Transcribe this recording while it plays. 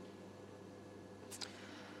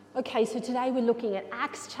Okay, so today we're looking at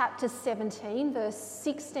Acts chapter 17, verse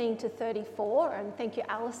 16 to 34, and thank you,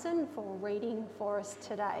 Alison, for reading for us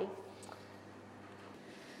today.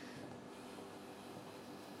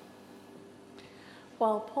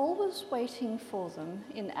 While Paul was waiting for them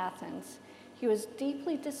in Athens, he was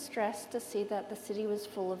deeply distressed to see that the city was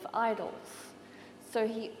full of idols. So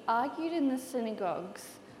he argued in the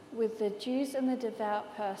synagogues with the Jews and the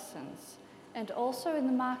devout persons, and also in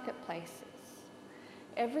the marketplaces.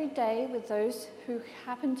 Every day with those who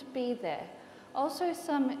happened to be there, also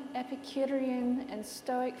some Epicurean and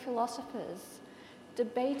Stoic philosophers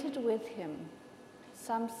debated with him.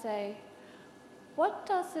 Some say, "What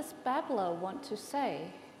does this babbler want to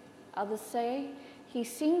say?" Others say, "He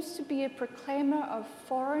seems to be a proclaimer of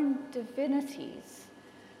foreign divinities."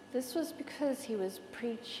 This was because he was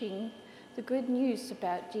preaching the good news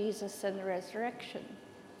about Jesus and the resurrection.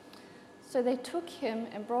 So they took him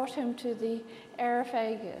and brought him to the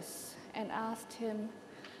Areopagus and asked him,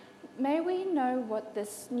 "May we know what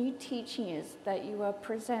this new teaching is that you are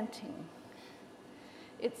presenting?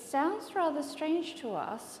 It sounds rather strange to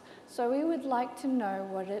us, so we would like to know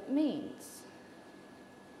what it means."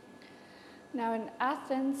 Now in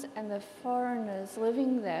Athens, and the foreigners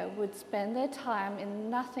living there would spend their time in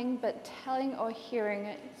nothing but telling or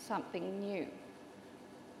hearing something new.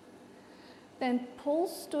 Then Paul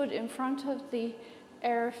stood in front of the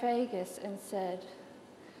Areopagus and said,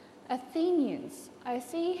 "Athenians, I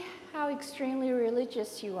see how extremely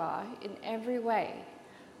religious you are in every way.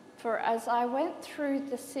 For as I went through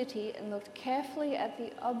the city and looked carefully at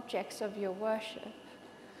the objects of your worship,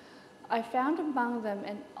 I found among them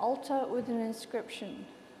an altar with an inscription,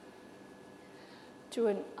 'To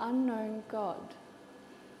an unknown God.'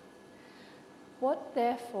 What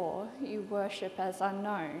therefore you worship as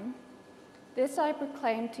unknown, this I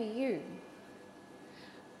proclaim to you.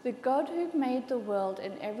 The God who made the world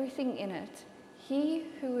and everything in it, he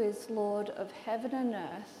who is Lord of heaven and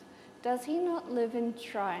earth, does he not live in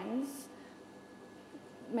shrines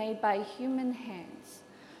made by human hands?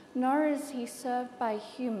 Nor is he served by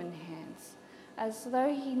human hands, as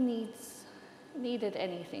though he needed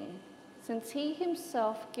anything, since he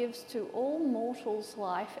himself gives to all mortals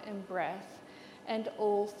life and breath and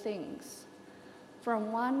all things.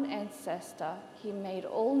 From one ancestor he made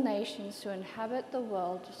all nations to inhabit the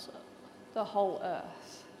world, the whole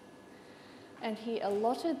earth. And he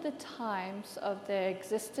allotted the times of their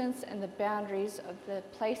existence and the boundaries of the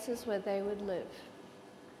places where they would live,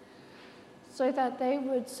 so that they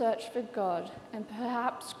would search for God and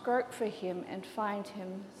perhaps grope for him and find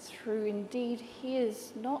him, through indeed he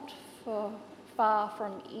is not far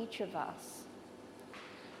from each of us.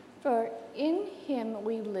 For in him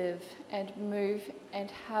we live and move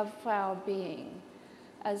and have our being,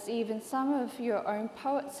 as even some of your own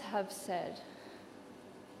poets have said.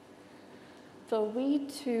 For we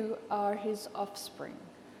too are his offspring.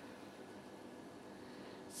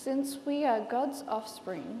 Since we are God's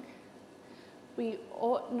offspring, we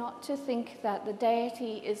ought not to think that the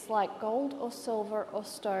deity is like gold or silver or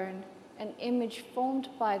stone, an image formed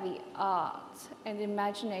by the art and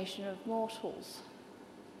imagination of mortals.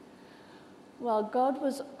 While God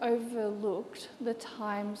was overlooked the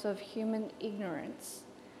times of human ignorance,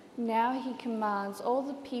 now he commands all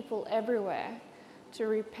the people everywhere to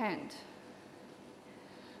repent,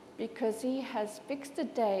 because he has fixed a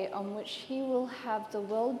day on which he will have the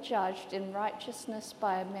world judged in righteousness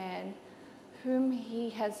by a man whom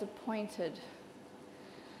he has appointed.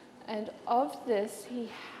 And of this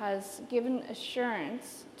he has given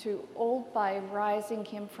assurance to all by rising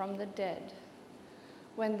him from the dead.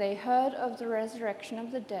 When they heard of the resurrection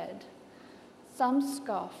of the dead, some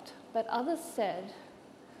scoffed, but others said,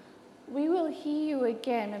 "We will hear you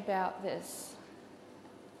again about this."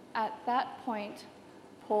 At that point,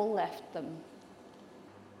 Paul left them.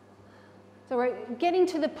 So we're getting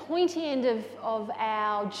to the pointy end of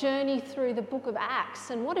our journey through the book of Acts.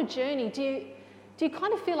 And what a journey. Do you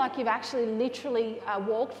kind of feel like you've actually literally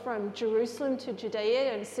walked from Jerusalem to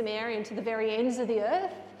Judea and Samaria and to the very ends of the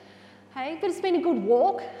earth? Hey, but it's been a good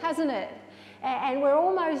walk, hasn't it? And we're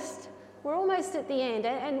almost at the end.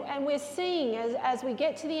 And we're seeing, as we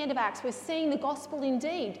get to the end of Acts, we're seeing the gospel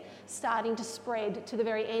indeed starting to spread to the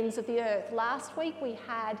very ends of the earth. Last week we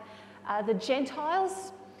had the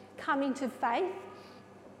Gentiles coming to faith.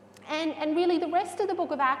 And really the rest of the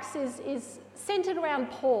book of Acts is centred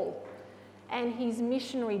around Paul and his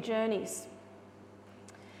missionary journeys.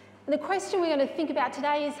 And the question we're going to think about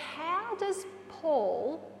today is, how does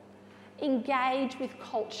Paul engage with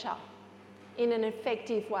culture in an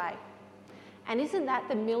effective way? And isn't that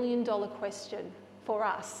the million-dollar question for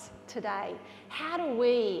us today? How do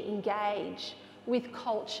we engage with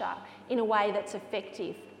culture in a way that's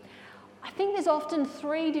effective. I think there's often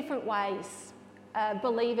three different ways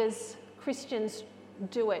believers, Christians,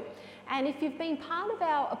 do it. And if you've been part of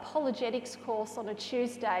our apologetics course on a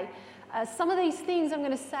Tuesday, some of these things I'm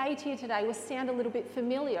going to say to you today will sound a little bit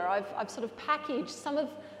familiar. I've sort of packaged some of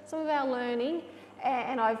our learning,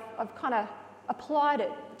 and I've kind of applied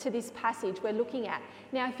it to this passage we're looking at.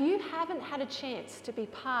 Now, if you haven't had a chance to be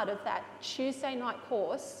part of that Tuesday night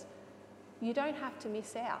course, you don't have to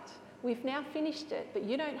miss out. We've now finished it, but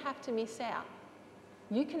you don't have to miss out.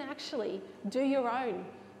 You can actually do your own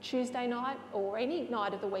Tuesday night or any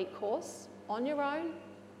night of the week course on your own,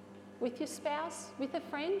 with your spouse, with a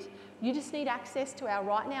friend. You just need access to our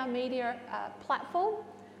Right Now Media platform,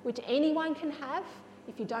 which anyone can have.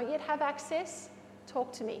 If you don't yet have access,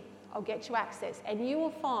 talk to me. I'll get you access. And you will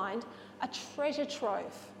find a treasure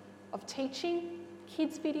trove of teaching,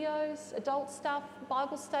 kids videos, adult stuff,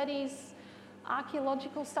 Bible studies,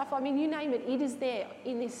 archaeological stuff. I mean, you name it, it is there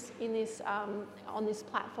on this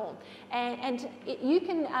platform. And you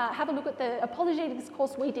can have a look at the apologetics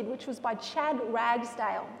course we did, which was by Chad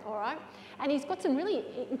Ragsdale, all right? And he's got some really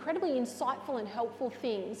incredibly insightful and helpful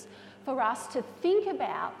things for us to think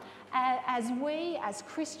about as we, as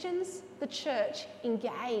Christians, the church,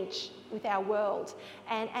 engage with our world.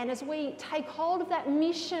 And as we take hold of that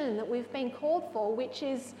mission that we've been called for, which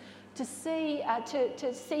is to see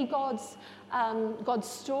God's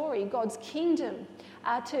story, God's kingdom,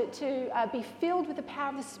 to be filled with the power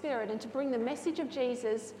of the Spirit, and to bring the message of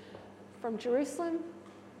Jesus from Jerusalem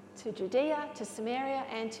to Judea, to Samaria,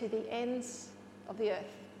 and to the ends of the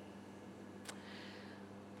earth.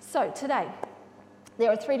 So today, there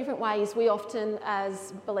are three different ways we often,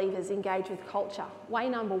 as believers, engage with culture. Way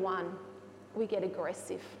number one, we get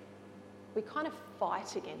aggressive. We kind of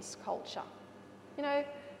fight against culture. You know,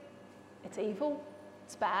 it's evil,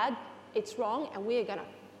 it's bad, it's wrong, and we're going to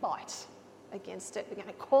fight against it. We're going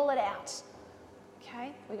to call it out.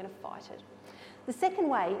 Okay? We're going to fight it. The second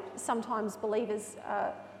way sometimes believers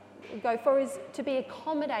go for is to be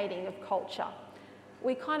accommodating of culture.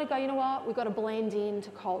 We kind of go, you know what, we've got to blend into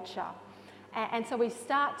culture. And so we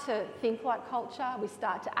start to think like culture, we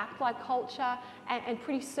start to act like culture, and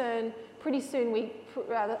pretty soon we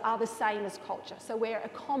are the same as culture. So we're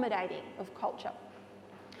accommodating of culture.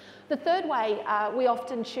 The third way we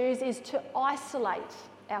often choose is to isolate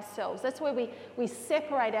ourselves. That's where we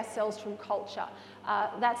separate ourselves from culture.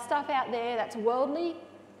 That stuff out there, that's worldly,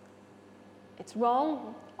 it's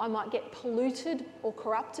wrong. I might get polluted or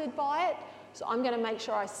corrupted by it, so I'm going to make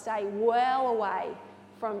sure I stay well away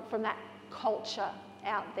from that culture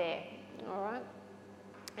out there, all right?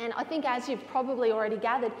 And I think, as you've probably already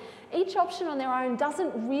gathered, each option on their own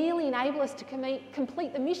doesn't really enable us to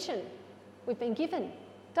complete the mission we've been given,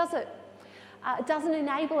 does it? It doesn't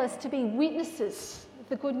enable us to be witnesses of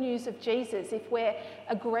the good news of Jesus if we're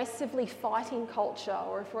aggressively fighting culture,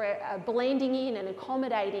 or if we're blending in and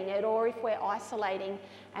accommodating it, or if we're isolating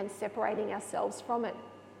and separating ourselves from it.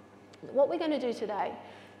 What we're going to do today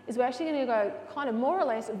is we're actually going to go kind of more or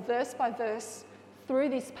less verse by verse through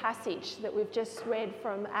this passage that we've just read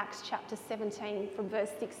from Acts chapter 17 from verse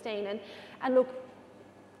 16. And look,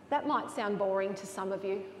 that might sound boring to some of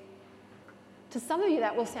you. To some of you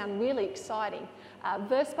that will sound really exciting.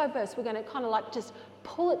 Verse by verse, we're going to kind of like just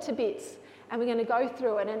pull it to bits, and we're going to go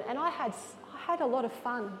through it. And I had a lot of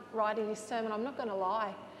fun writing this sermon, I'm not going to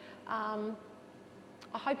lie. I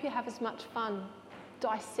hope you have as much fun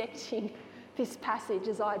dissecting this passage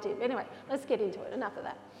as I did. Anyway, let's get into it. Enough of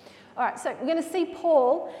that. All right, so we're going to see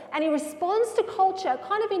Paul, and he responds to culture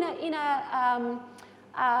kind of in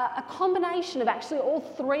a combination of actually all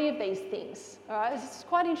three of these things. All right, it's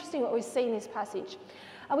quite interesting what we see in this passage.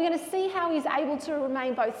 And we're going to see how he's able to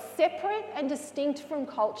remain both separate and distinct from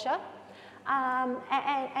culture,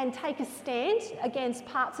 and take a stand against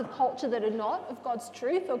parts of culture that are not of God's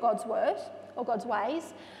truth or God's word or God's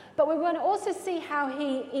ways. But we're going to also see how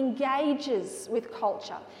he engages with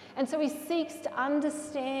culture. And so he seeks to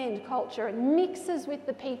understand culture and mixes with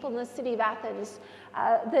the people in the city of Athens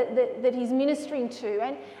that he's ministering to.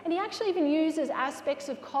 And he actually even uses aspects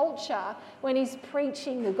of culture when he's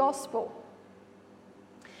preaching the gospel.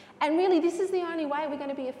 And really, this is the only way we're going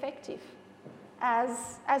to be effective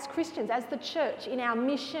as Christians, as the church, in our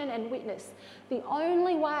mission and witness. The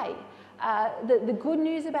only way the good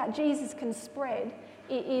news about Jesus can spread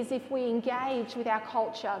is if we engage with our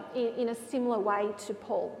culture in a similar way to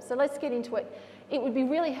Paul. So let's get into it. It would be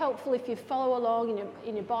really helpful if you follow along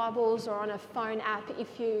in your Bibles or on a phone app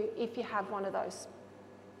if you have one of those.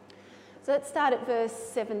 So let's start at verse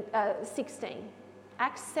 16.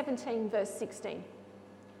 Acts 17, verse 16.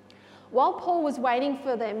 While Paul was waiting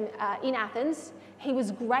for them in Athens, he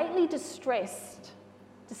was greatly distressed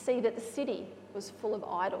to see that the city was full of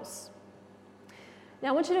idols. Now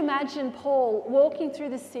I want you to imagine Paul walking through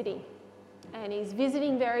the city, and he's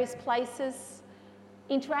visiting various places,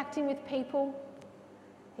 interacting with people.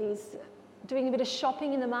 He's doing a bit of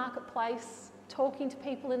shopping in the marketplace, talking to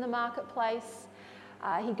people in the marketplace.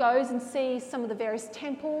 He goes and sees some of the various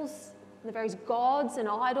temples, the various gods and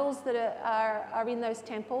idols that are in those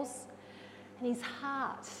temples. And his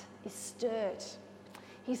heart is stirred.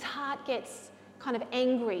 His heart gets kind of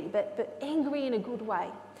angry, but angry in a good way,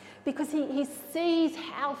 because he sees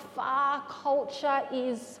how far culture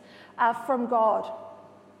is from God.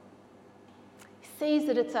 He sees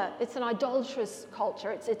that it's an idolatrous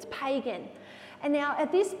culture, it's pagan. And now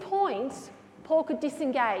at this point, Paul could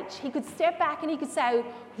disengage. He could step back and he could say,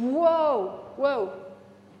 whoa,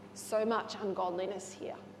 so much ungodliness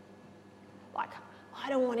here. Like, I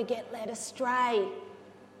don't want to get led astray.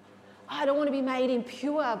 I don't want to be made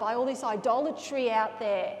impure by all this idolatry out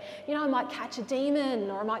there. You know, I might catch a demon,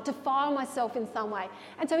 or I might defile myself in some way.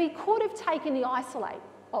 And so he could have taken the isolate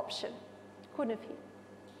option. Couldn't have he?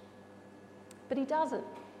 But he doesn't.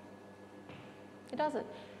 He doesn't.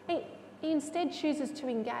 He instead chooses to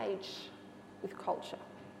engage with culture.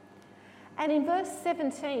 And in verse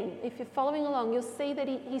 17, if you're following along, you'll see that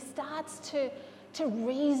he starts to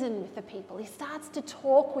reason with the people. He starts to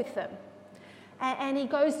talk with them. And he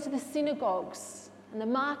goes to the synagogues and the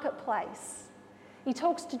marketplace. He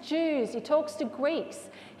talks to Jews, he talks to Greeks,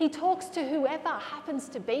 he talks to whoever happens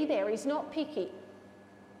to be there. He's not picky.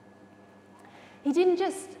 He didn't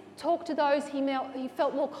just talk to those he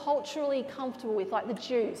felt more culturally comfortable with, like the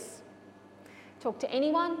Jews. Talk to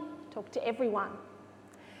anyone, talk to everyone,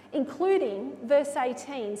 including, verse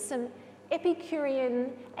 18, some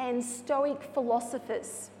Epicurean and Stoic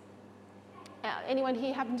philosophers. Anyone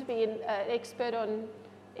here happen to be an expert on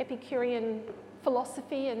Epicurean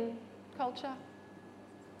philosophy and culture?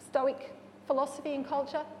 Stoic philosophy and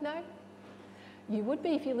culture? No? You would be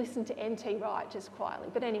if you listened to N.T. Wright just quietly.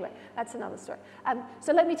 But anyway, that's another story.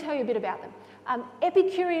 So let me tell you a bit about them.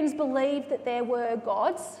 Epicureans believed that there were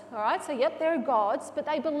gods, all right? So yep, there are gods, but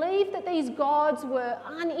they believed that these gods were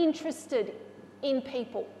uninterested in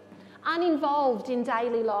people, uninvolved in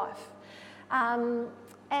daily life.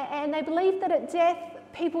 And they believed that at death,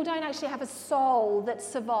 people don't actually have a soul that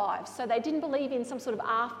survives. So they didn't believe in some sort of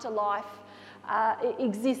afterlife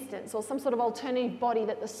existence or some sort of alternative body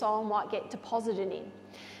that the soul might get deposited in.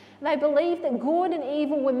 They believed that good and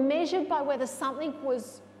evil were measured by whether something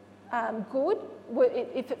was good,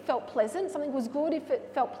 if it felt pleasant, something was good if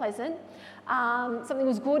it felt pleasant, something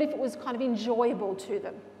was good if it was kind of enjoyable to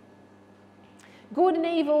them. Good and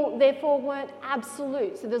evil, therefore, weren't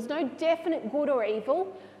absolute. So there's no definite good or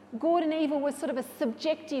evil. Good and evil was sort of a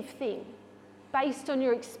subjective thing based on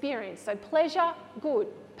your experience. So pleasure, good.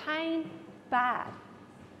 Pain, bad.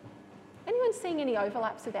 Anyone seeing any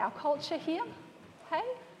overlaps with our culture here? Hey?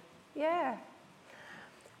 Yeah.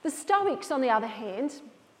 The Stoics, on the other hand,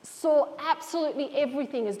 saw absolutely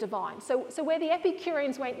everything as divine. So where the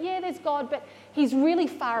Epicureans went, yeah, there's God, but he's really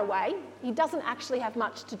far away. He doesn't actually have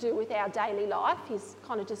much to do with our daily life. He's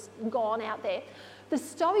kind of just gone out there. The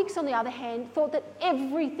Stoics, on the other hand, thought that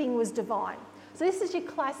everything was divine. So this is your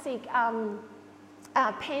classic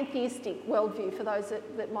pantheistic worldview for those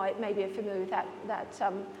that maybe are familiar with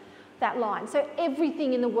that line. So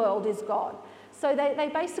everything in the world is God. So they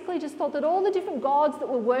basically just thought that all the different gods that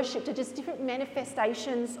were worshipped are just different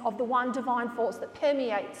manifestations of the one divine force that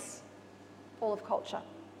permeates all of culture.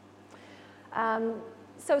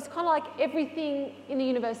 So it's kind of like everything in the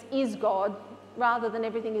universe is God rather than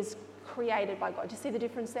everything is created by God. Do you see the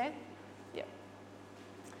difference there? Yeah.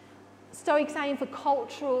 Stoics aim for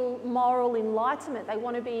cultural, moral enlightenment. They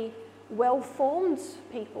want to be well-formed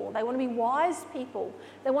people. They want to be wise people.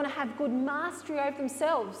 They want to have good mastery over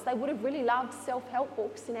themselves. They would have really loved self-help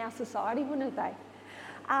books in our society, wouldn't they?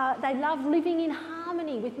 They love living in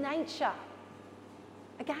harmony with nature.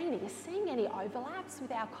 Again, are you seeing any overlaps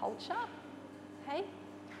with our culture? Hey?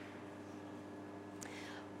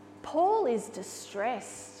 Paul is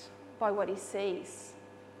distressed by what he sees,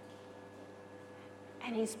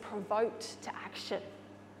 and he's provoked to action.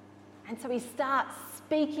 And so he starts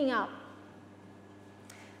speaking up.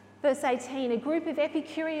 Verse 18, a group of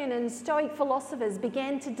Epicurean and Stoic philosophers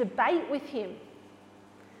began to debate with him.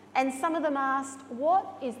 And some of them asked, what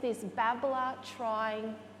is this babbler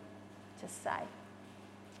trying to say?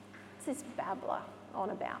 What's this babbler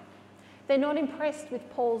on about? They're not impressed with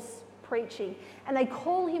Paul's preaching, and they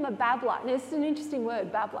call him a babbler. Now, this is an interesting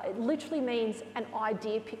word, babbler. It literally means an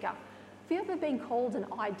idea picker. Have you ever been called an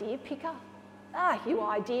idea picker? You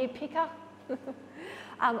idea picker.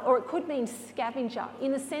 Or it could mean scavenger,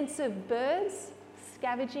 in the sense of birds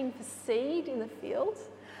scavenging for seed in the fields.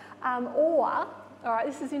 Or, all right,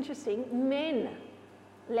 this is interesting, men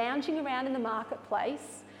lounging around in the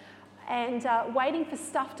marketplace and waiting for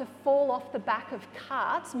stuff to fall off the back of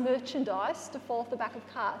carts, merchandise to fall off the back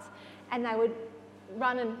of carts, and they would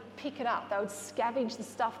run and pick it up. They would scavenge the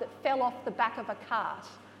stuff that fell off the back of a cart,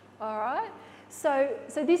 all right? So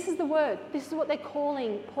this is the word. This is what they're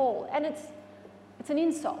calling Paul, and it's an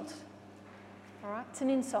insult, all right? It's an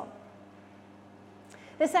insult.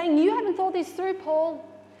 They're saying, you haven't thought this through, Paul.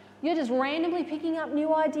 You're just randomly picking up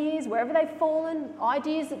new ideas wherever they've fallen,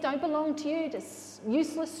 ideas that don't belong to you, just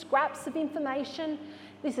useless scraps of information.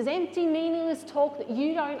 This is empty, meaningless talk that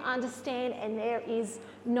you don't understand, and there is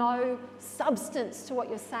no substance to what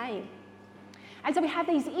you're saying. And so we have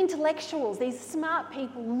these intellectuals, these smart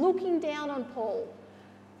people looking down on Paul,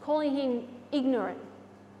 calling him ignorant.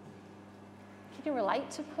 Can you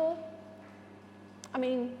relate to Paul? I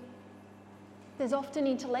mean, there's often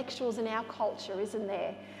intellectuals in our culture, isn't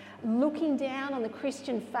there, looking down on the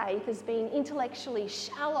Christian faith as being intellectually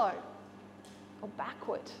shallow or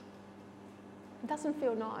backward. It doesn't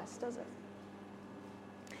feel nice, does it?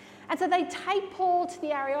 And so they take Paul to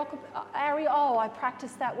the Areopagus,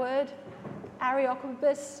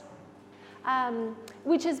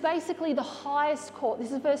 which is basically the highest court.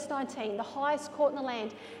 This is verse 19, the highest court in the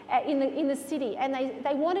land, in the city. And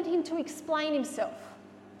they wanted him to explain himself.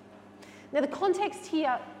 Now the context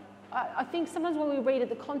here, I think sometimes when we read it,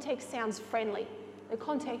 the context sounds friendly. The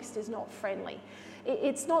context is not friendly.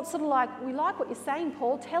 It's not sort of like, we like what you're saying,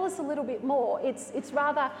 Paul, tell us a little bit more. It's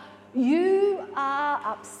rather, you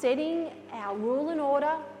are upsetting our rule and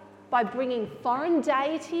order by bringing foreign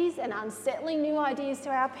deities and unsettling new ideas to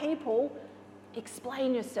our people.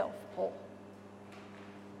 Explain yourself, Paul.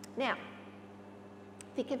 Now,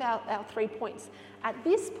 think about our 3 points. At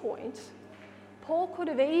this point, Paul could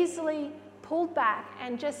have easily pulled back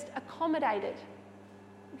and just accommodated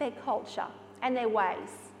their culture and their ways.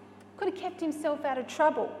 Could have kept himself out of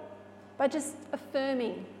trouble by just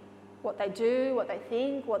affirming what they do, what they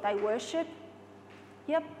think, what they worship.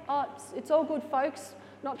 Yep, it's all good, folks.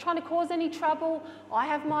 Not trying to cause any trouble. I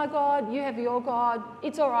have my God, you have your God.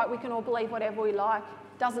 It's all right, we can all believe whatever we like.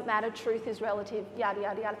 Doesn't matter, truth is relative, yada,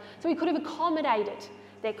 yada, yada. So he could have accommodated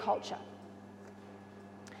their culture.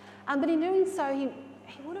 But in doing so, he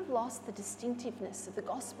would have lost the distinctiveness of the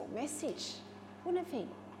gospel message, wouldn't he?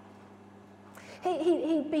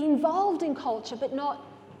 He'd be involved in culture, but not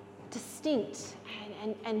distinct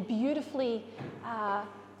and beautifully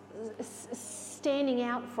standing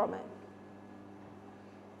out from it.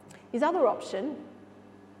 His other option,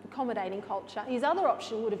 accommodating culture, his other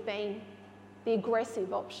option would have been the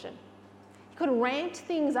aggressive option. He could have ramped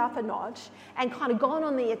things up a notch and kind of gone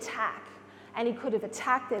on the attack. And he could have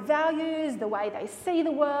attacked their values, the way they see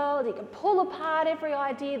the world. He could pull apart every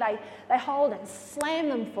idea they hold and slam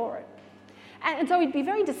them for it. And so he'd be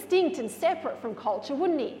very distinct and separate from culture,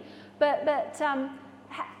 wouldn't he? But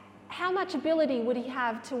how much ability would he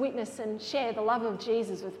have to witness and share the love of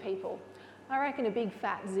Jesus with people? I reckon a big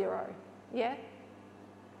fat zero, yeah?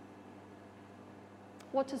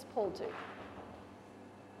 What does Paul do?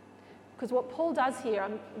 Because what Paul does here,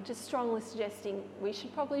 I'm just strongly suggesting we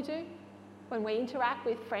should probably do when we interact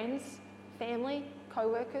with friends, family,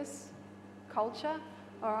 co-workers, culture,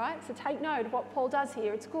 all right? So take note of what Paul does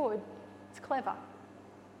here. It's good. It's clever.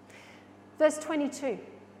 Verse 22,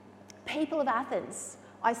 people of Athens,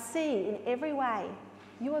 I see in every way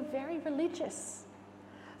you are very religious.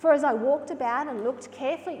 For as I walked about and looked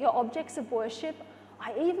carefully at your objects of worship,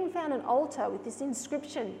 I even found an altar with this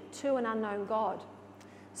inscription, to an unknown God.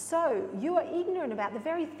 So you are ignorant about the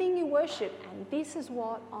very thing you worship, and this is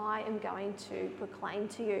what I am going to proclaim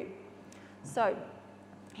to you. So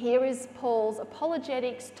here is Paul's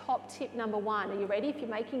apologetics top tip number 1. Are you ready? If you're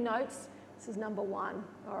making notes, this is number 1,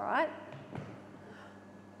 all right?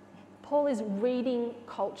 Paul is reading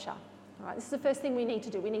culture, all right? This is the first thing we need to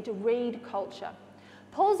do. We need to read culture.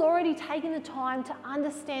 Paul's already taken the time to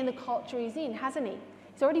understand the culture he's in, hasn't he?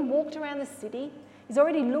 He's already walked around the city. He's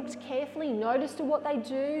already looked carefully, noticed what they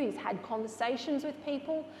do. He's had conversations with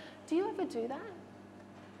people. Do you ever do that?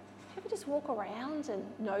 Do you ever just walk around and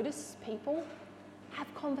notice people,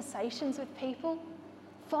 have conversations with people,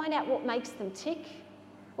 find out what makes them tick,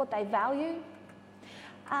 what they value?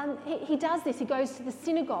 He does this. He goes to the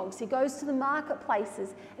synagogues. He goes to the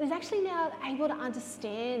marketplaces. And he's actually now able to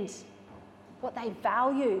understand what they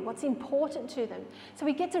value, what's important to them. So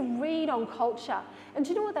we get to read on culture. And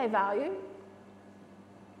do you know what they value?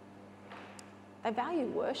 They value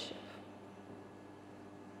worship.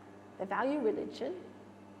 they value religion,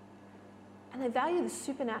 and they value the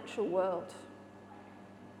supernatural world.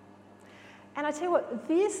 And I tell you what,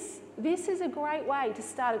 this is a great way to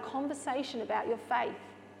start a conversation about your faith.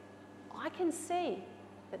 I can see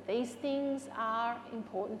that these things are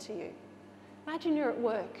important to you. Imagine you're at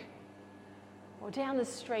work or down the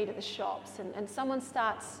street at the shops and someone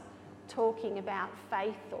starts talking about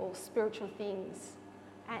faith or spiritual things.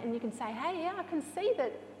 And you can say, hey, yeah, I can see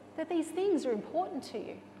that these things are important to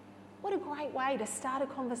you. What a great way to start a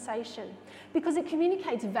conversation, because it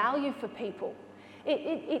communicates value for people.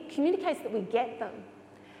 It communicates that we get them.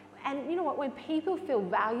 And you know what? When people feel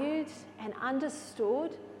valued and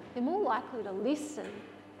understood, they're more likely to listen,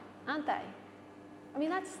 aren't they? I mean,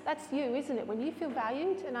 that's you, isn't it? When you feel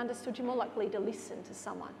valued and understood, you're more likely to listen to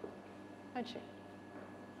someone, don't you?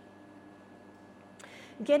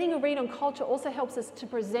 Getting a read on culture also helps us to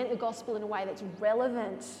present the gospel in a way that's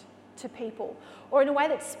relevant to people, or in a way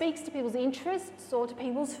that speaks to people's interests or to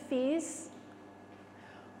people's fears.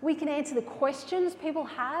 We can answer the questions people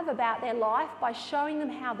have about their life by showing them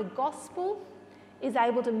how the gospel is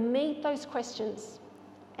able to meet those questions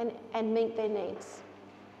and meet their needs.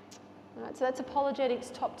 All right, so that's apologetics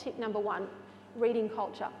top tip number 1, reading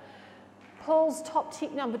culture. Paul's top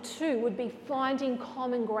tip number 2 would be finding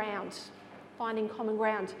common ground. Finding common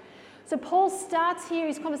ground. So Paul starts here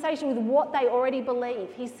his conversation with what they already believe.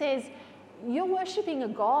 He says, you're worshipping a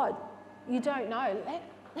God you don't know.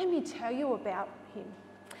 Let me tell you about him.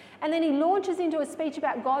 And then he launches into a speech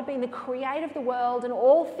about God being the creator of the world and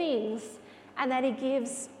all things, and that he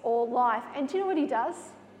gives all life. And do you know what he does?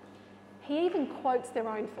 He even quotes their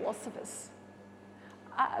own philosophers.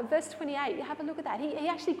 Verse 28, you have a look at that. He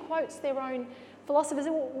actually quotes their own philosophers.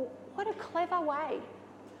 What a clever way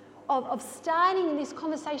of starting this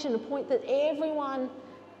conversation at a point that everyone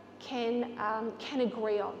can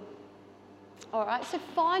agree on. All right, so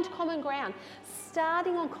find common ground.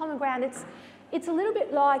 Starting on common ground, it's a little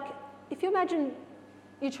bit like if you imagine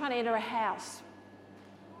you're trying to enter a house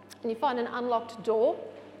and you find an unlocked door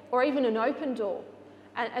or even an open door,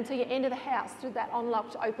 and so you enter the house through that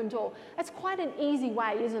unlocked open door. That's quite an easy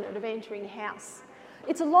way, isn't it, of entering a house.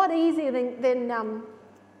 It's a lot easier than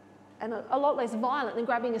and a lot less violent than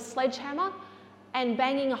grabbing a sledgehammer and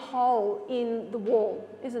banging a hole in the wall,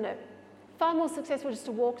 isn't it? Far more successful just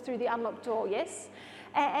to walk through the unlocked door, yes?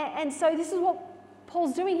 And so this is what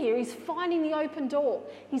Paul's doing here. He's finding the open door.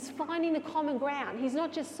 He's finding the common ground. He's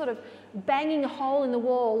not just sort of banging a hole in the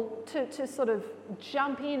wall to sort of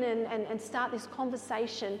jump in and start this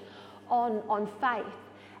conversation on faith.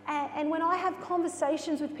 And when I have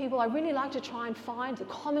conversations with people, I really like to try and find the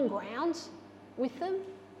common ground with them.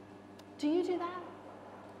 Do you do that?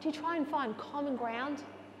 Do you try and find common ground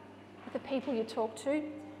with the people you talk to?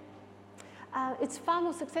 It's far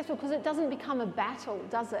more successful because it doesn't become a battle,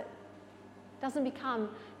 does it? It doesn't become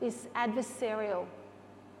this adversarial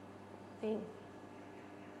thing.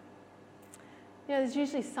 You know, there's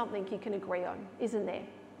usually something you can agree on, isn't there?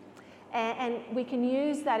 And we can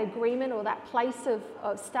use that agreement or that place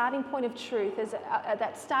of starting point of truth as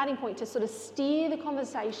that starting point to sort of steer the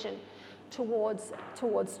conversation towards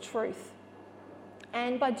truth.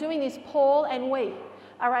 And by doing this, Paul and we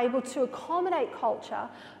are able to accommodate culture,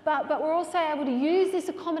 but we're also able to use this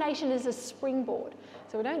accommodation as a springboard.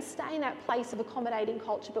 So we don't stay in that place of accommodating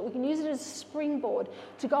culture, but we can use it as a springboard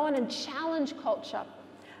to go on and challenge culture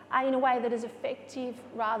in a way that is effective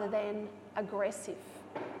rather than aggressive.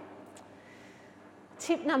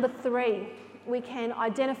 Tip number 3, we can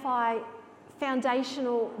identify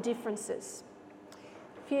foundational differences.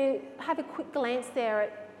 If you have a quick glance there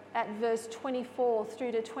at verse 24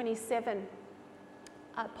 through to 27,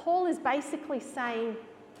 Paul is basically saying,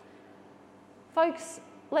 folks,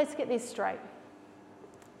 let's get this straight.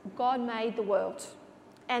 God made the world,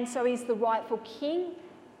 and so he's the rightful king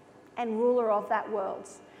and ruler of that world.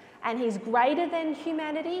 And he's greater than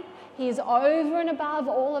humanity, he is over and above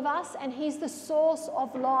all of us, and he's the source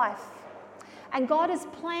of life. And God has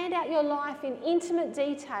planned out your life in intimate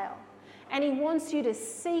detail, and he wants you to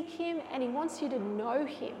seek him and he wants you to know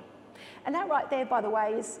him. And that right there, by the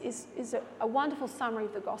way, is a wonderful summary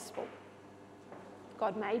of the gospel.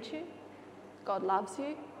 God made you, God loves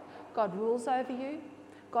you, God rules over you,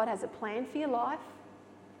 God has a plan for your life,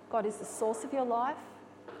 God is the source of your life,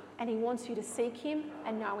 and he wants you to seek him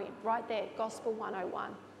and know him. Right there, Gospel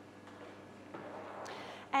 101.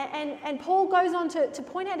 And Paul goes on to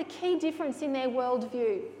point out a key difference in their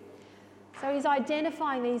worldview. So he's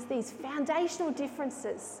identifying these foundational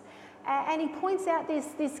differences. And he points out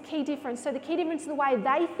this key difference. So the key difference in the way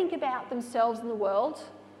they think about themselves in the world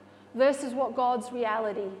versus what God's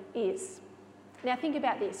reality is. Now think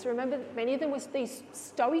about this. Remember, many of them were these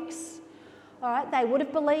Stoics. All right, they would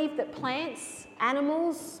have believed that plants,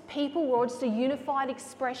 animals, people were just a unified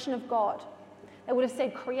expression of God. They would have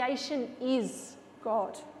said creation is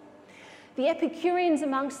God. The Epicureans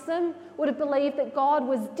amongst them would have believed that God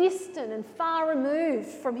was distant and far removed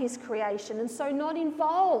from his creation, and so not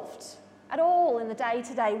involved at all in the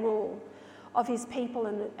day-to-day rule of his people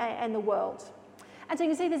and the world. And so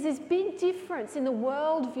you can see there's this big difference in the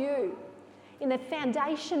worldview, in the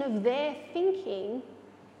foundation of their thinking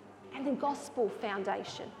and the gospel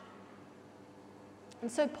foundation. And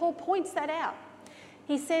so Paul points that out.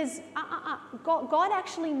 He says, God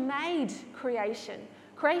actually made creation.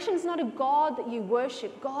 Creation is not a God that you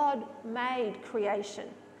worship. God made creation.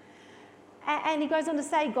 And he goes on to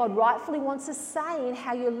say, God rightfully wants a say in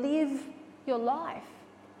how you live your life.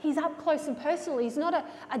 He's up close and personal. He's not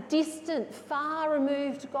a distant, far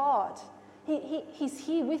removed God. He's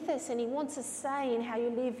here with us and he wants a say in how you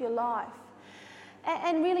live your life.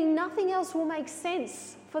 And really nothing else will make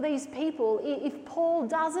sense for these people if Paul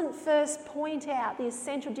doesn't first point out the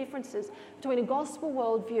essential differences between a gospel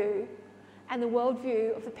worldview and the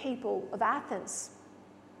worldview of the people of Athens.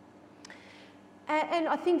 And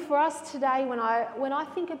I think for us today, when I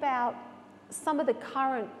think about some of the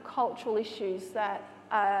current cultural issues that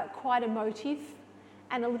are quite emotive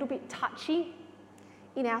and a little bit touchy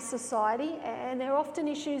in our society, and they're often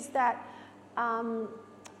issues that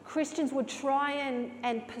Christians would try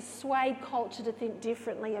and persuade culture to think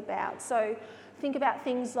differently about. So think about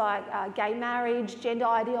things like gay marriage, gender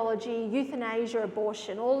ideology, euthanasia,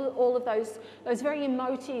 abortion, all of those very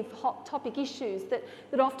emotive, hot topic issues that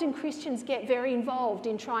often Christians get very involved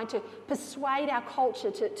in trying to persuade our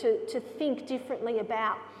culture to think differently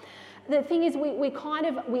about. The thing is,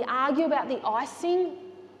 we argue about the icing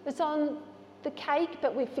that's on the cake,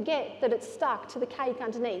 but we forget that it's stuck to the cake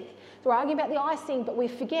underneath. So we're arguing about the icing, but we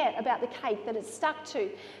forget about the cake that it's stuck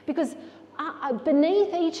to. Because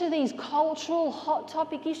beneath each of these cultural hot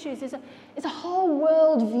topic issues is a whole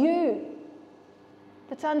world view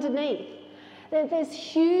that's underneath. There's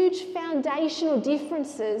huge foundational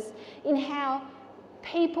differences in how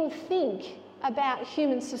people think about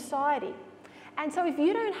human society. And so if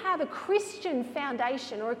you don't have a Christian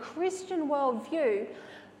foundation or a Christian worldview,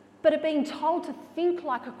 but are being told to think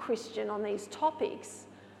like a Christian on these topics,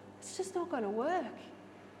 it's just not going to work,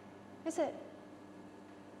 is it?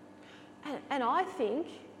 And I think,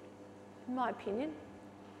 in my opinion,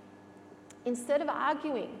 instead of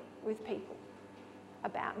arguing with people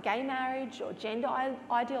about gay marriage or gender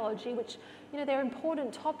ideology, which, they're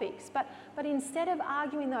important topics, but instead of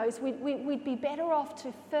arguing those, we'd be better off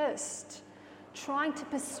to first trying to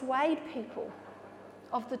persuade people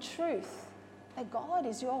of the truth that God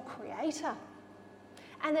is your creator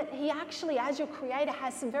and that he actually, as your creator,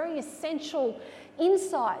 has some very essential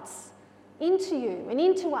insights into you and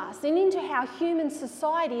into us and into how human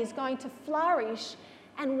society is going to flourish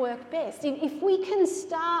and work best. If we can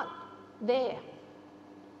start there,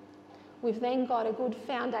 we've then got a good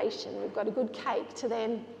foundation, we've got a good cake to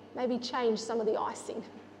then maybe change some of the icing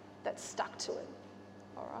that's stuck to it.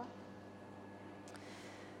 All right?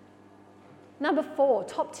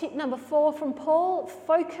 Top tip number 4 from Paul,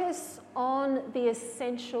 focus on the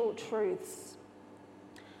essential truths.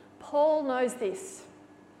 Paul knows this,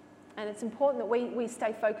 and it's important that we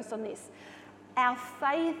stay focused on this. Our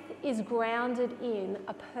faith is grounded in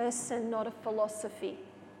a person, not a philosophy.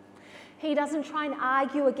 He doesn't try and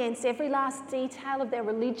argue against every last detail of their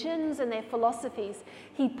religions and their philosophies.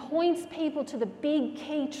 He points people to the big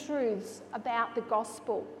key truths about the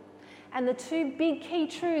gospel. And the 2 big key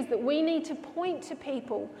truths that we need to point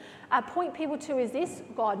people to is this: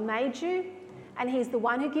 God made you, and he's the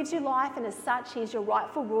one who gives you life, and as such, he's your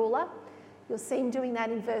rightful ruler. You'll see him doing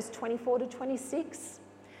that in verse 24 to 26.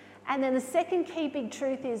 And then the second key big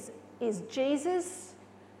truth is Jesus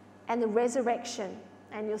and the resurrection.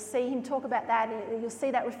 And you'll see him talk about that. You'll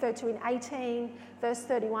see that referred to in 18, verse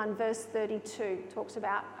 31, verse 32. Talks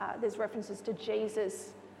about, there's references to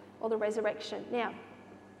Jesus or the resurrection. Now,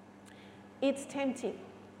 it's tempting.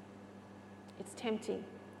 It's tempting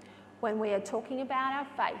when we are talking about our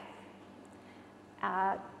faith,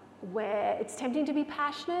 where it's tempting to be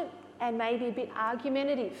passionate and maybe a bit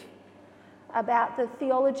argumentative about the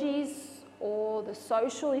theologies or the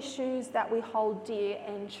social issues that we hold dear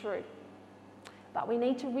and true. But we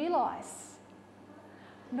need to realise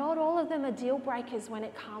not all of them are deal breakers when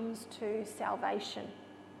it comes to salvation.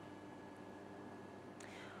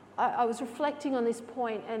 I was reflecting on this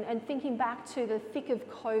point and thinking back to the thick of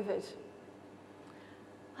COVID.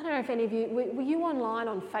 I don't know if any of you, were you online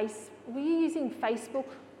on were you using Facebook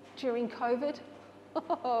during COVID?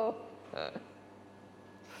 Oh.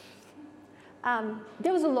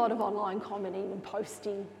 there was a lot of online commenting and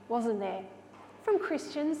posting, wasn't there? From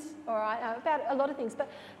Christians, all right, about a lot of things.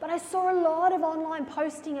 But I saw a lot of online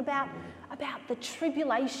posting about the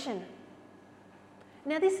tribulation.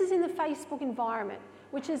 Now, this is in the Facebook environment,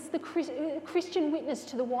 which is the Christian witness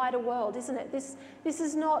to the wider world, isn't it? This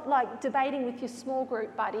is not like debating with your small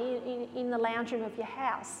group buddy in the lounge room of your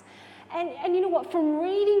house. And you know what? From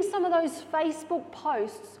reading some of those Facebook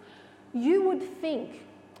posts, you would think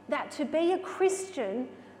that to be a Christian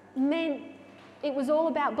meant it was all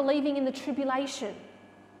about believing in the tribulation.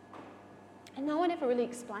 And no one ever really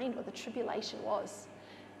explained what the tribulation was.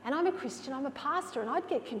 And I'm a Christian, I'm a pastor, and I'd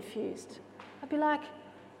get confused. I'd be like,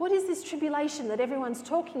 what is this tribulation that everyone's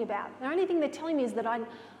talking about? The only thing they're telling me is that I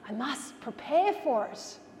must prepare for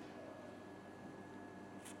it.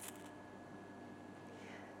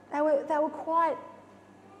 They were quite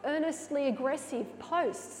earnestly aggressive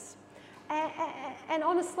posts. And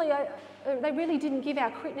honestly, they really didn't give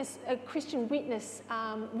our Christian witness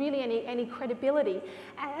really any credibility.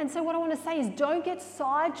 And so what I want to say is don't get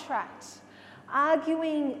sidetracked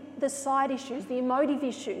arguing the side issues, the emotive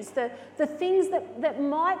issues, the things that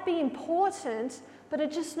might be important but are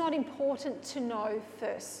just not important to know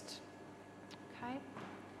first. Okay?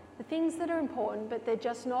 The things that are important but they're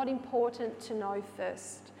just not important to know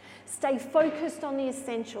first. Stay focused on the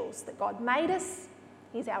essentials, that God made us,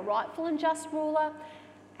 He's our rightful and just ruler,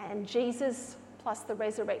 and Jesus plus the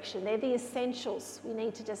resurrection. They're the essentials we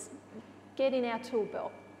need to just get in our tool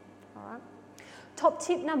belt. All right? Top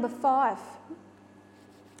tip number 5.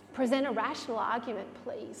 Present a rational argument,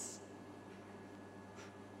 please.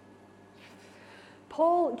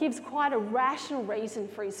 Paul gives quite a rational reason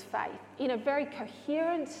for his faith in a very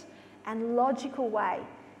coherent and logical way.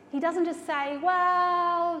 He doesn't just say,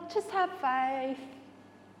 well, just have faith.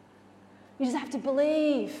 You just have to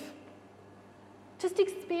believe. Just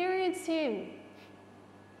experience Him.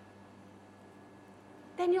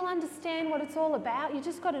 Then you'll understand what it's all about. You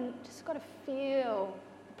just got to feel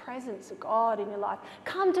the presence of God in your life.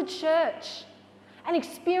 Come to church and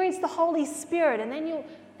experience the Holy Spirit, and then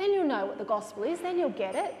you'll know what the gospel is. Then you'll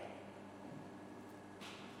get it.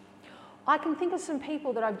 I can think of some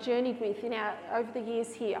people that I've journeyed with over the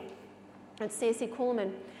years here at CSC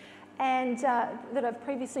Coolman, and that I've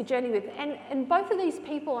previously journeyed with. And both of these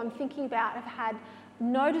people I'm thinking about have had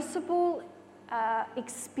noticeable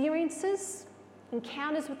experiences,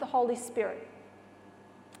 encounters with the Holy Spirit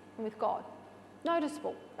and with God.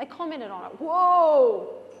 Noticeable. They commented on it.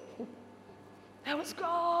 Whoa! That was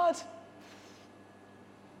God!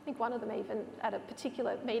 I think one of them even at a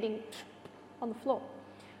particular meeting on the floor.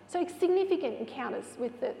 So significant encounters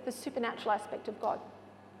with the supernatural aspect of God.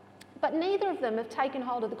 But neither of them have taken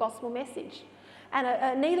hold of the gospel message.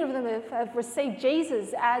 And neither of them have received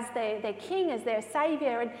Jesus as their king, as their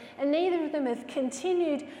saviour. And neither of them have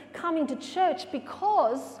continued coming to church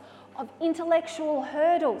because of intellectual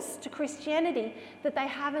hurdles to Christianity that they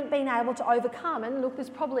haven't been able to overcome. And look, there's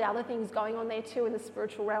probably other things going on there too in the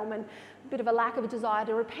spiritual realm, and a bit of a lack of a desire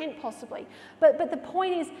to repent possibly. But the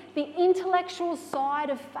point is, the intellectual side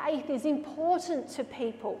of faith is important to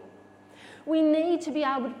people. We need to be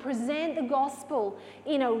able to present the gospel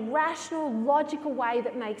in a rational, logical way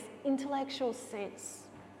that makes intellectual sense.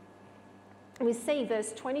 And we see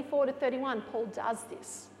verse 24 to 31, Paul does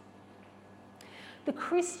this. The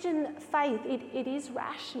Christian faith, it is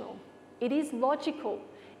rational. It is logical.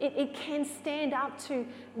 It can stand up to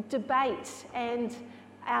debate and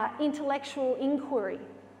intellectual inquiry.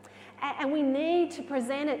 And we need to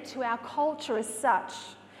present it to our culture as such.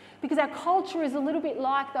 Because our culture is a little bit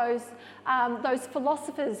like those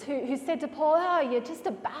philosophers who said to Paul, oh, you're just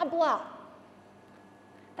a babbler.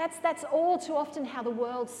 That's all too often how the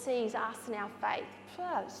world sees us and our faith.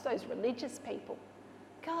 It's those religious people.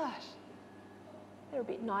 Gosh, they're a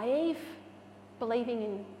bit naive, believing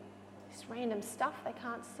in this random stuff they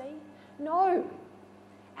can't see. No,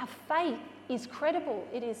 our faith is credible.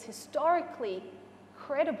 It is historically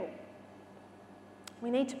credible. We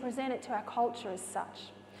need to present it to our culture as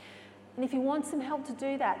such. And if you want some help to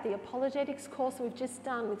do that, the apologetics course we've just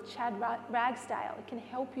done with Chad Ragsdale, it can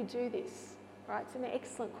help you do this. Right? It's an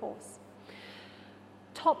excellent course.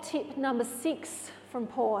 Top tip number 6 from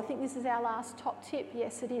Paul. I think this is our last top tip.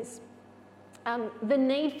 Yes, it is. The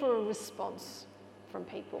need for a response from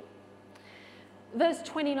people. Verse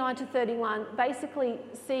 29 to 31 basically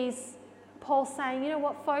sees Paul saying, you know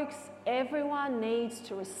what, folks, everyone needs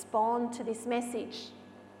to respond to this message.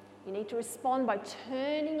 You need to respond by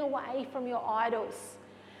turning away from your idols.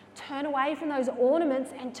 Turn away from those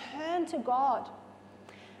ornaments and turn to God.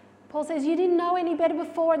 Paul says, you didn't know any better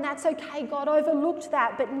before, and that's okay. God overlooked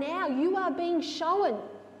that. But now you are being shown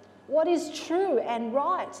what is true and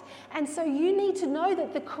right. And so you need to know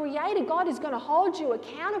that the Creator God is going to hold you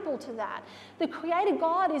accountable to that. The Creator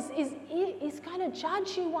God is going to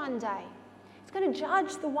judge you one day. He's going to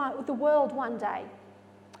judge the world one day.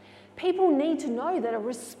 People need to know that a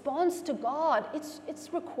response to God,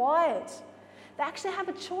 it's required. They actually have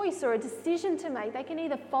a choice or a decision to make. They can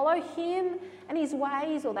either follow Him and His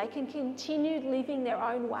ways, or they can continue living their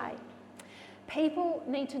own way. People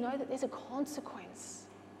need to know that there's a consequence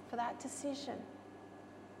for that decision.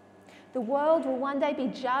 The world will one day be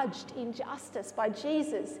judged in justice by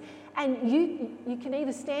Jesus, and you can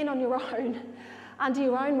either stand on your own, under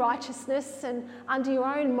your own righteousness and under your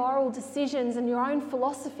own moral decisions and your own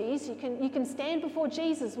philosophies. You can stand before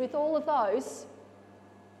Jesus with all of those,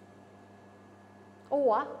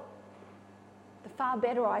 or the far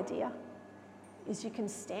better idea is you can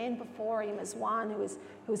stand before Him as one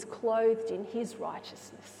who is clothed in His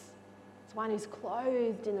righteousness. It's one who's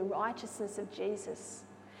clothed in the righteousness of Jesus,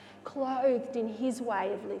 clothed in His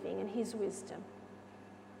way of living and His wisdom.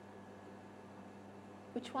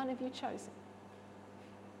 Which one have you chosen?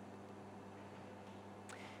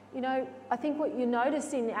 You know, I think what you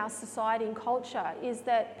notice in our society and culture is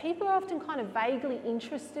that people are often kind of vaguely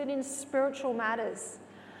interested in spiritual matters.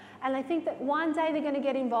 And they think that one day they're going to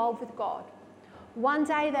get involved with God. One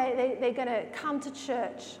day they're going to come to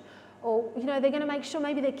church. Or, you know, they're going to make sure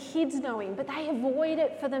maybe their kids know Him, but they avoid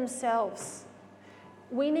it for themselves.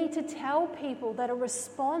 We need to tell people that a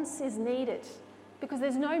response is needed, because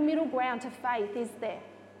there's no middle ground to faith, is there?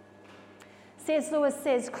 C.S. Lewis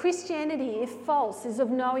says, Christianity, if false, is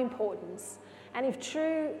of no importance, and if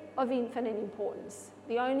true, of infinite importance.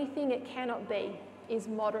 The only thing it cannot be is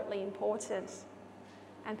moderately important.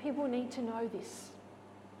 And people need to know this.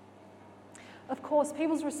 Of course,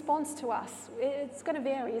 people's response to us, it's going to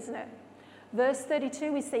vary, isn't it? Verse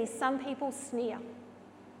 32, we see some people sneer.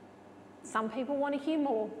 Some people want to hear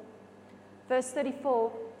more. Verse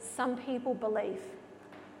 34, some people believe.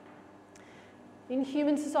 In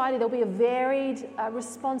human society, there'll be a varied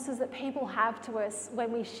responses that people have to us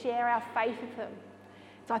when we share our faith with them.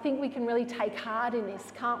 So I think we can really take heart in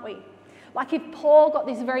this, can't we? Like if Paul got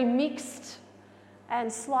this very mixed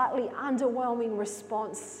and slightly underwhelming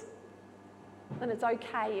response, then it's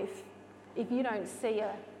okay if you don't see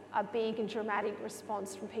a big and dramatic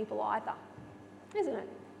response from people either, isn't it?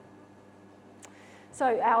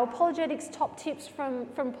 So our apologetics top tips from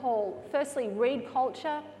Paul. Firstly, read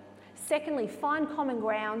culture. Secondly, find common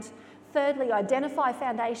ground. Thirdly, identify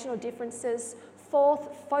foundational differences. Fourth,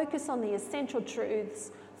 focus on the essential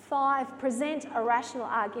truths. 5, present a rational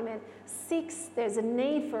argument. 6, there's a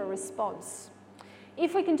need for a response.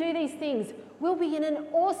 If we can do these things, we'll be in an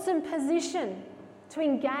awesome position to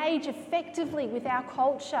engage effectively with our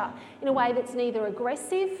culture in a way that's neither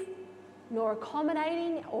aggressive nor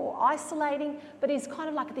accommodating or isolating, but is kind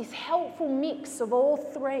of like this helpful mix of all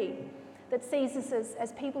three that sees us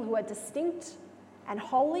as people who are distinct and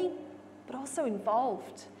holy, but also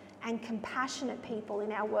involved and compassionate people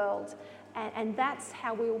in our world. And that's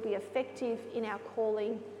how we will be effective in our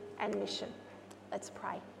calling and mission. Let's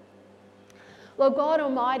pray. Lord God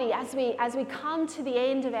Almighty, as we come to the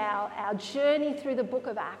end of our journey through the book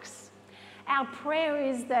of Acts, our prayer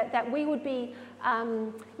is that we would be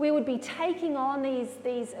taking on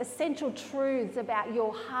these essential truths about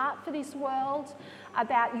your heart for this world,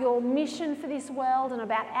 about your mission for this world, and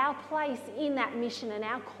about our place in that mission and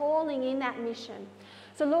our calling in that mission.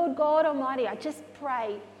 So Lord God Almighty, I just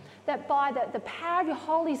pray that by the power of your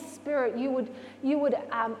Holy Spirit, you would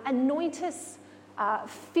anoint us,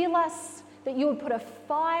 fill us, that you would put a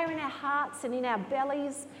fire in our hearts and in our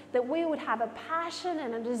bellies, that we would have a passion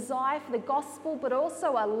and a desire for the gospel, but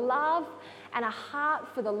also a love and a heart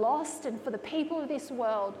for the lost and for the people of this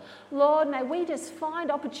world. Lord, may we just find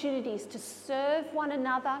opportunities to serve one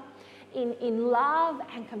another in love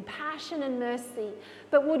and compassion and mercy.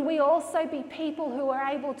 But would we also be people who are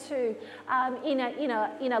able to, in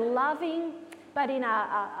a loving but in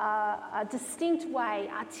a distinct way,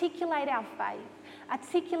 articulate our faith,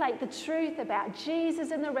 articulate the truth about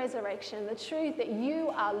Jesus and the resurrection, the truth that you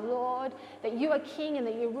are Lord, that you are King, and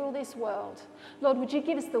that you rule this world. Lord, would you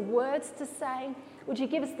give us the words to say? Would you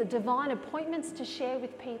give us the divine appointments to share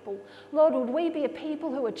with people? Lord, would we be a people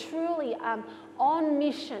who are truly on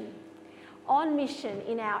mission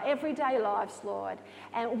in our everyday lives, Lord?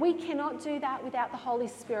 And we cannot do that without the Holy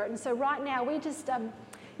Spirit. And so right now, we just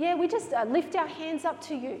lift our hands up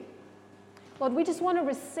to you. Lord, we just want to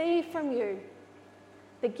receive from you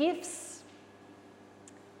the gifts,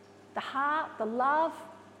 the heart, the love,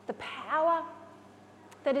 the power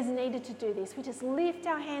that is needed to do this. We just lift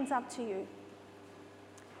our hands up to you.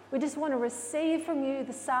 We just want to receive from you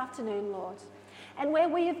this afternoon, Lord. And where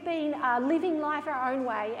we have been living life our own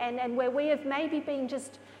way and where we have maybe been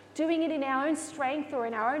just doing it in our own strength or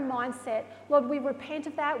in our own mindset, Lord, we repent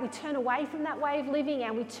of that. We turn away from that way of living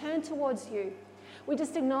and we turn towards you. We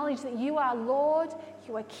just acknowledge that you are Lord,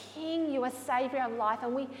 you are King, you are Saviour of life,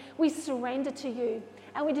 and we surrender to you.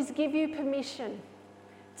 And we just give you permission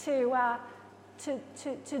to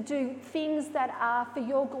do things that are for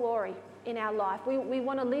your glory in our life. We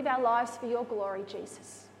want to live our lives for your glory,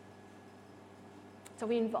 Jesus. So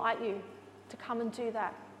we invite you to come and do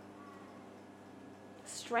that.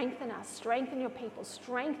 Strengthen us, strengthen your people,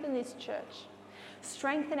 strengthen this church,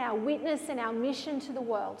 strengthen our witness and our mission to the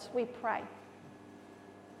world, we pray.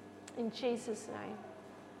 In Jesus' name,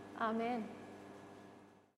 amen.